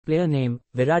Player name,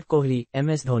 Virat Kohli,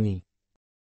 MS Dhoni.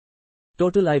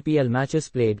 Total IPL matches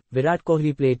played, Virat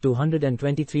Kohli played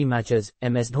 223 matches,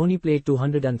 MS Dhoni played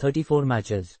 234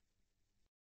 matches.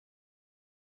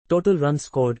 Total runs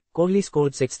scored, Kohli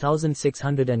scored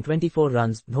 6,624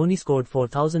 runs, Dhoni scored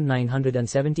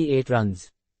 4,978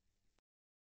 runs.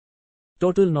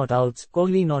 Total not outs,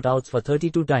 Kohli not outs for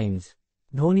 32 times.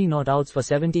 Dhoni not outs for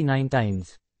 79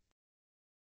 times.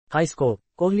 High score,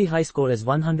 Kohli high score is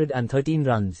 113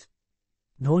 runs.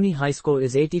 Dhoni high score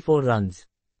is 84 runs.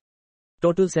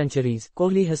 Total centuries,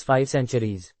 Kohli has 5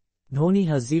 centuries. Dhoni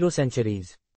has 0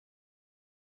 centuries.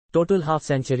 Total half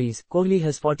centuries, Kohli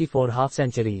has 44 half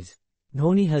centuries.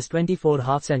 Dhoni has 24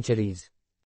 half centuries.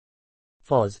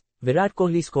 Fours, Virat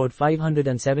Kohli scored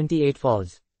 578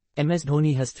 fours. MS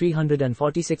Dhoni has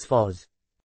 346 fours.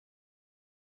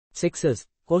 Sixers,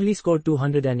 Kohli scored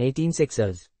 218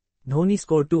 sixers. Dhoni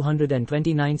scored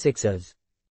 229 sixers.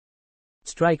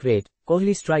 Strike rate,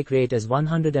 Kohli's strike rate is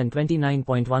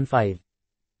 129.15.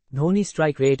 Dhoni's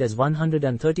strike rate is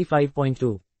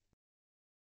 135.2.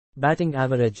 Batting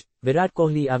average, Virat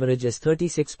Kohli average is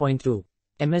 36.2.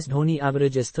 MS Dhoni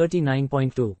average is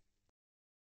 39.2.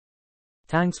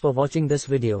 Thanks for watching this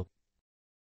video.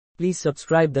 Please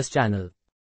subscribe this channel.